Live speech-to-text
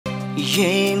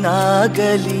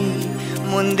ಏನಾಗಲಿ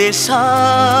ಮುಂದೆ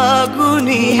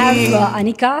ಸಾಗುನಿ. We have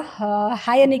Anika.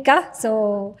 Hi Anika. So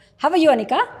how are you,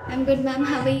 Anika? I'm good, ma'am.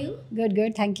 How are you?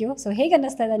 Good, thank you. So ಹೇಗೆ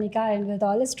ಅನ್ನಿಸ್ತದೆ Anika, and with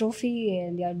all this trophy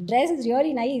and your dress is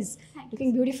really nice.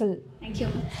 Looking beautiful. Thank you.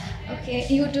 Okay,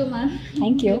 you too, ma'am.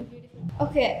 Thank you.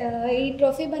 Okay, ಈ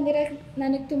trophy ಬಂದಿರೋಕ್ಕೆ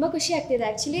ನನಗೆ ತುಂಬ ಖುಷಿ ಆಗ್ತಿದೆ.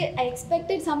 Actually I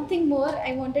expected something more.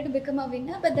 I wanted to become a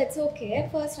winner, but that's okay.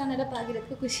 First runner up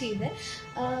ಆಗಿರೋದಕ್ಕೂ ಖುಷಿ ಇದೆ.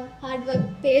 Hard work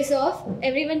phase of,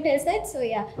 every one tells that. So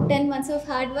yeah, 10 months of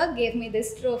hard work gave me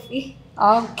this trophy.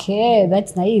 Okay,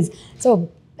 that's nice. So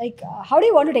like how do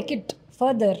you want to take it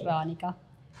further, Anika?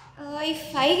 If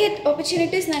I get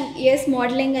opportunities, ನಂಗೆ S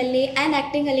ಮಾಡಲಿಂಗಲ್ಲಿ and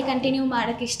ಆ್ಯಕ್ಟಿಂಗಲ್ಲಿ continue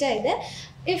ಮಾಡೋಕ್ಕೆ ಇಷ್ಟ ಇದೆ.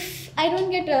 If I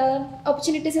don't get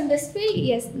opportunities in this field,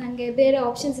 S ನನಗೆ ಬೇರೆ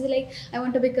options ಇದೆ. Like I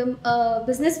want to become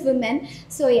business women.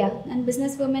 So yeah, ನಾನು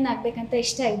business women ಆಗಬೇಕಂತ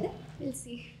ಇಷ್ಟ ಇದೆ. Will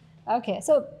see. Okay,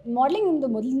 so modelling ನಿಮ್ಮದು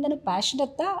ಮೊದಲಿಂದನೂ ಪ್ಯಾಷನ್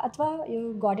ಇತ್ತಾ ಅಥವಾ you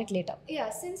got it later? Yeah,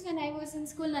 since when I was in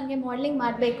school ನನಗೆ ಮಾಡಲಿಂಗ್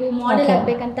ಮಾಡಬೇಕು, ಮಾಡೆಲ್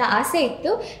ಆಗಬೇಕಂತ ಆಸೆ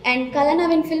ಇತ್ತು. And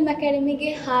ಕಲಾನವೀನ್ film ಅಕಾಡೆಮಿಗೆ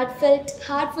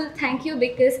heartful thank you,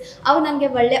 because ಅವ್ರು ನನಗೆ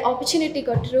ಒಳ್ಳೆ ಆಪರ್ಚುನಿಟಿ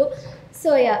ಕೊಟ್ಟರು.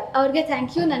 ಸೊ ಯಾ, ಅವ್ರಿಗೆ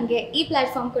ಥ್ಯಾಂಕ್ ಯು ನನಗೆ ಈ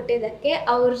ಪ್ಲ್ಯಾಟ್ಫಾರ್ಮ್ ಕೊಟ್ಟಿದ್ದಕ್ಕೆ.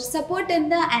 ಅವ್ರ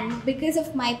ಸಪೋರ್ಟಿಂದ and because of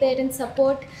my parents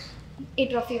support ಈ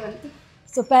ಟ್ರಾಫಿ ಬಂತು.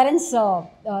 So parents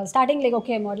starting like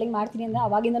okay modelling ಮಾಡ್ತೀನಿ ಅಂದರೆ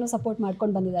ಅವಾಗಿಂದನೂ ಸಪೋರ್ಟ್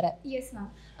ಮಾಡ್ಕೊಂಡು ಬಂದಿದ್ದಾರೆ? Yes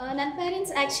ma'am. ನನ್ನ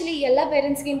ಪೇರೆಂಟ್ಸ್ ಆ್ಯಕ್ಚುಲಿ ಎಲ್ಲ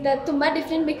ಪೇರೆಂಟ್ಸ್ಗಿಂತ ತುಂಬ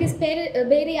ಡಿಫ್ರೆಂಟ್. ಬಿಕಾಸ್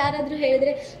ಬೇರೆ ಯಾರಾದರೂ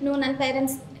ಹೇಳಿದ್ರೆ ನೋ, ನನ್ನ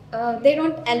parents they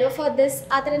don't allow for this,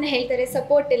 ಆ ಥರನೇ ಹೇಳ್ತಾರೆ,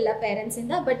 ಸಪೋರ್ಟ್ ಇಲ್ಲ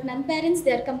ಪೇರೆಂಟ್ಸಿಂದ. ಬಟ್ ನನ್ನ parents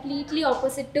they are completely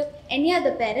opposite to any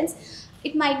other parents.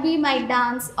 It might be my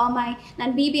dance R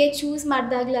ನಾನು BBA ಚೂಸ್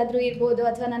ಮಾಡಿದಾಗಲಾದರೂ ಇರ್ಬೋದು,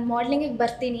 ಅಥವಾ ನಾನು ಮಾಡಲಿಂಗಿಗೆ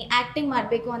ಬರ್ತೀನಿ, ಆ್ಯಕ್ಟಿಂಗ್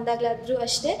ಮಾಡಬೇಕು ಅಂದಾಗಲಾದರೂ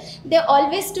ಅಷ್ಟೇ. They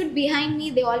always stood behind me,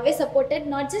 they always supported,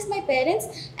 not just my parents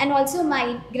and also my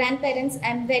grand parents.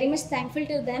 I am very much thankful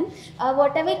to them.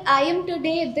 What ever I am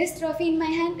today, this trophy in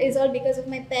my hand is all because of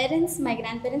my parents, my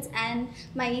grandparents and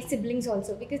my siblings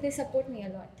also, because they support me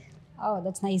a lot. Oh,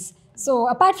 that's nice. So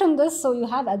apart from this, so you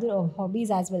have other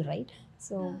hobbies as well, right?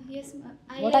 So Yes, ma'am.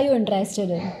 what are you interested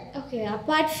in? Okay,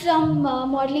 apart from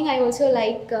modeling, I also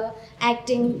like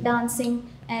acting, dancing,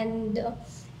 and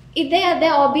they are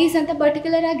their hobbies anta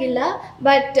particular agilla.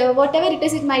 But whatever it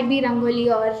is, it might be rangoli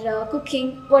or cooking,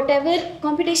 whatever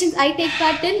competitions I take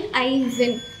part in, I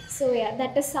win. So yeah,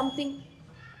 that is something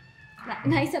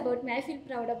nice about me. I feel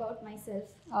proud about myself.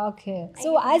 Okay,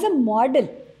 so as a model,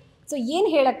 so ಏನು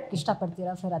ಹೇಳಕ್ಕೆ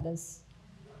ಇಷ್ಟಪಡ್ತೀರಾ for others?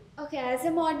 Okay, as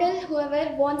a model, whoever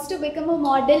wants to become a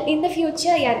model in the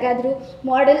future, ಯಾರಿಗಾದ್ರೂ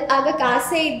model ಆಗಕ್ಕೆ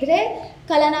ಆಸೆ ಇದ್ದರೆ,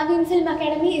 ಕಲಾನವೀನ್ film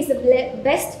academy is the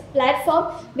best platform,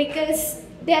 because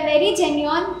they are very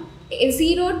genuine.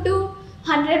 0 to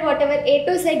 100 whatever A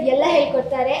to Z ಎಲ್ಲ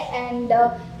ಹೇಳ್ಕೊಡ್ತಾರೆ. And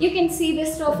you can see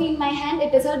this trophy in my hand.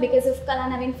 It is all because of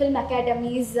ಕಲಾನವೀನ್ film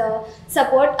academies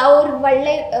support. ಅವ್ರು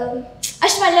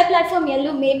ಅಷ್ಟು ಒಳ್ಳೆ platform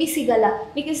ಎಲ್ಲೂ may be ಸಿಗಲ್ಲ.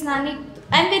 Because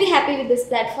I am very happy with this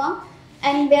platform.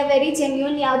 And they are very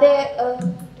genuine. ಯಾವುದೇ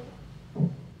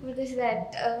what is that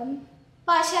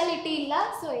partiality ಇಲ್ಲ.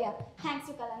 So yeah, thanks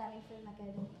to ಕಲಾನವೀನ್ film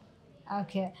academy.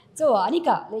 Okay, so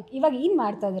Anika, like ಇವಾಗ ಏನು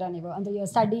ಮಾಡ್ತಾ ಇದ್ದೀರಾ ನೀವು? ಅಂದರೆ you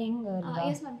are studying?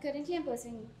 Yes ma'am, currently I'm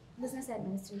pursuing business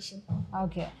administration.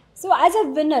 Okay, so as a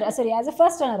winner, as a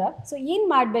first runner up, so ಏನು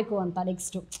ಮಾಡಬೇಕು ಅಂತ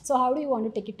next? So how do you want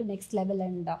to take it to next level,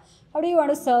 and how do you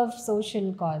want to serve social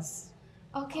cause?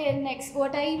 Okay, next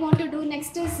what I want to do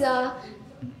next is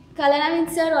Kalanavin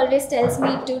sir always tells me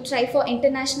to try for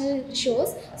international shows.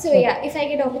 So yeah, if I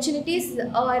get opportunities,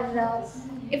 or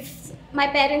if my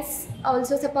parents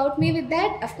also support me with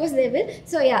that, of course they will.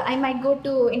 So yeah, I might go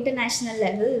to international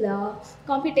level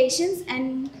competitions. And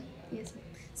yes,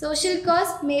 social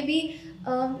cause, maybe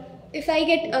if I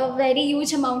get a very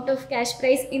huge amount of cash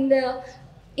prize in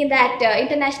that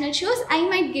international shows, I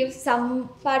might give some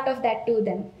part of that to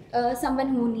them,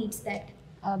 someone who needs that.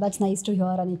 That's nice to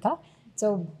hear, Anika. So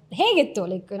ಹೇಗಿತ್ತು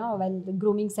like well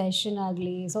grooming session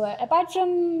ಆಗಲಿ? So apart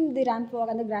from the ramp walk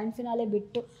ಅಂದರೆ grand finale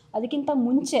ಬಿಟ್ಟು ಅದಕ್ಕಿಂತ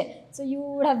ಮುಂಚೆ, so you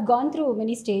would have gone through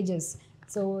many stages.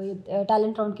 So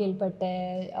talent round ಕೇಳ್ಪಟ್ಟೆ,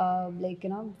 like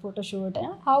photoshoot.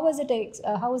 How was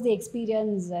the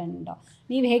experience, and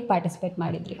ನೀವು ಹೇಗೆ participate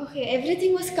ಮಾಡಿದ್ರಿ? Okay,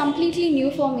 everything was completely new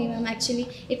for me, ma'am. Actually,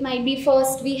 it might be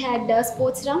first we had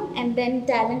sports round, and then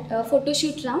talent photo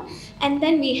shoot round, and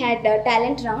then we had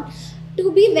talent round. To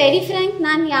be very frank,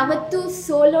 ನಾನು ಯಾವತ್ತೂ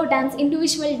solo dance,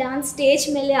 individual dance stage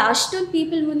ಮೇಲೆ ಅಷ್ಟೊಂದು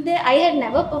people ಮುಂದೆ I had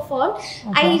never perform.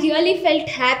 I really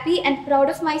felt happy and proud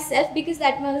of my self, because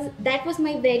that was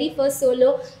my very first solo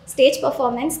stage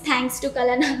performance, thanks to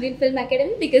ಕಲಾನವೀನ್ film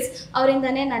academy. Because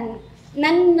ಅವರಿಂದನೇ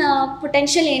ನನ್ನ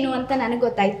potential ಏನು ಅಂತ ನನಗೆ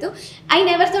ಗೊತ್ತಾಯಿತು. I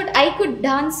never thought I could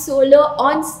dance solo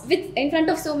in front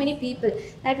of so many people.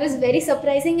 That was very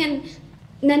surprising, and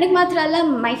ನನಗೆ ಮಾತ್ರ ಅಲ್ಲ,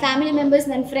 my family members,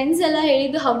 ನನ್ನ friends ಎಲ್ಲ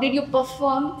ಹೇಳಿದ್ದು how did you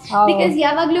perform, because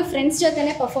ಯಾವಾಗಲೂ ಫ್ರೆಂಡ್ಸ್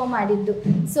ಜೊತೆನೇ ಪರ್ಫಾರ್ಮ್ ಮಾಡಿದ್ದು.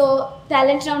 ಸೊ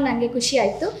ಟ್ಯಾಲೆಂಟ್ ರೌಂಡ್ ನನಗೆ ಖುಷಿ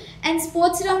ಆಯಿತು. ಆ್ಯಂಡ್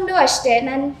ಸ್ಪೋರ್ಟ್ಸ್ ರೌಂಡು ಅಷ್ಟೇ.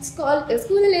 ನಾನು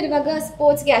ಸ್ಕೂಲಲ್ಲಿರುವಾಗ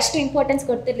ಸ್ಪೋರ್ಟ್ಸ್ಗೆ ಅಷ್ಟು ಇಂಪಾರ್ಟೆನ್ಸ್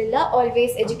ಕೊಡ್ತಿರ್ಲಿಲ್ಲ,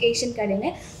 ಆಲ್ವೇಸ್ ಎಜುಕೇಷನ್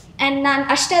ಕಡೆನೇ. ಆ್ಯಂಡ್ ನಾನು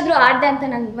ಅಷ್ಟಾದರೂ ಆಡಿದೆ ಅಂತ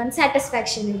ನನಗೆ ಒಂದು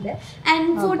ಸ್ಯಾಟಿಸ್ಫ್ಯಾಕ್ಷನ್ ಇದೆ.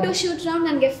 ಆ್ಯಂಡ್ ಫೋಟೋ ಶೂಟ್ ರೌಂಡ್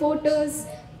ನನಗೆ ಫೋಟೋಸ್,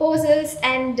 ಪೋಸಸ್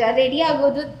ಆ್ಯಂಡ್ ರೆಡಿ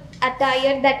ಆಗೋದು,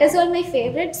 attire, that is all my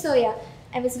favorite. So yeah,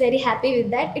 I was very happy with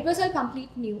that. It was all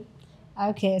complete new.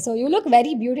 Okay, so you look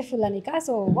very beautiful, Anika.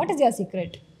 So what is your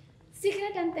secret?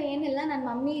 Secret anta ಏನಲ್ಲ, ನನ್ನ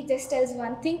mummy just tells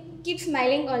one thing: keep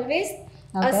smiling always.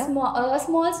 Okay. A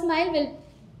small smile will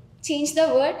change the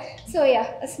world. So yeah,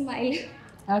 a smile.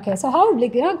 Okay, so how,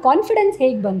 like, confidence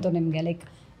ಹೇಗೆ ಬಂತು ನಿಮಗೆ? Like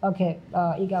okay,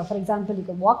 ಈಗ for example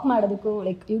ಈಗ walk ಮಾಡೋದಕ್ಕೂ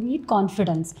like you need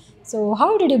confidence. So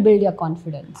how did you build your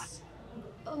confidence?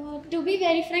 To be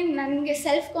very frank, ನನಗೆ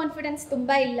self confidence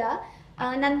ತುಂಬ ಇಲ್ಲ.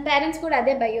 ನನ್ನ ಪೇರೆಂಟ್ಸ್ ಕೂಡ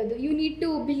ಅದೇ ಬೈಯೋದು, you need to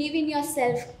believe in your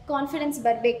self, confidence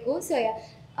ಬರಬೇಕು. So yeah,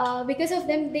 because of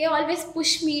them they always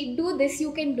push me, do this, you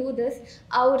can do this.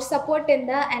 ಅವ್ರ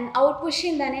ಸಪೋರ್ಟಿಂದ and ಅವ್ರ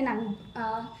ಪುಷಿಂದಾನೇ ನಂಗೆ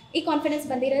ಈ ಕಾನ್ಫಿಡೆನ್ಸ್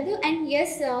ಬಂದಿರೋದು. ಆ್ಯಂಡ್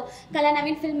ಎಸ್,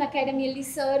 ಕಲಾನವೀನ್ ಫಿಲ್ಮ್ ಅಕಾಡೆಮಿಯಲ್ಲಿ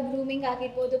ಸರ್ ಗ್ರೂಮಿಂಗ್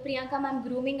ಆಗಿರ್ಬೋದು, ಪ್ರಿಯಾಂಕಾ ಮ್ಯಾಮ್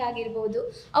ಗ್ರೂಮಿಂಗ್ ಆಗಿರ್ಬೋದು,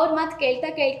 ಅವ್ರ ಮಾತು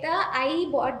ಕೇಳ್ತಾ ಕೇಳ್ತಾ I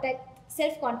bought that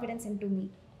self confidence in to me.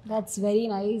 That's very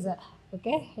nice.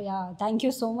 Okay, yeah, thank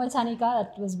you so much, Anika.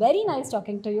 That was very nice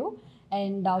talking to you,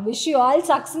 and wish you all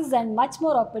success and much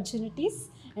more opportunities,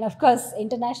 and of course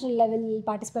international level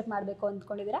participate ಮಾಡಬೇಕು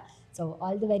ಅಂದ್ಕೊಂಡಿದ್ದೀರಾ. So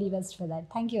all the very best for that.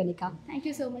 Thank you, Anika. Thank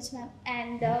you so much, ma'am.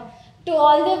 And to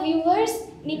all the viewers,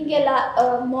 ನಿಮಗೆಲ್ಲ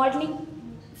modelling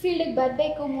ಫೀಲ್ಡಿಗೆ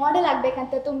ಬರಬೇಕು, model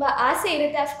ಆಗಬೇಕಂತ ತುಂಬ ಆಸೆ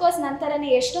ಇರುತ್ತೆ. Of course ನನ್ನ ಥರನೇ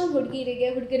ಎಷ್ಟೊಂದು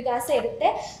ಹುಡುಗರಿಗೆ ಆಸೆ ಇರುತ್ತೆ.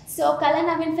 So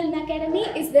ಕಲಾನವೀನ್ film academy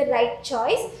is the right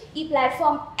choice. ಈ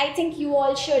platform I think you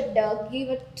all should give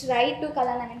a try to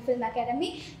ಕಲಾನವೀನ್ film academy.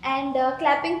 And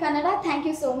clapping Kannada, thank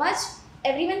you so much.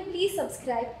 Everyone please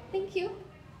subscribe. Thank you.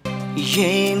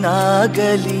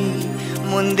 ಏನಾಗಲಿ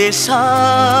ಮುಂದೆ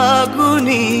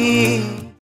ಸಾಗುನಿ.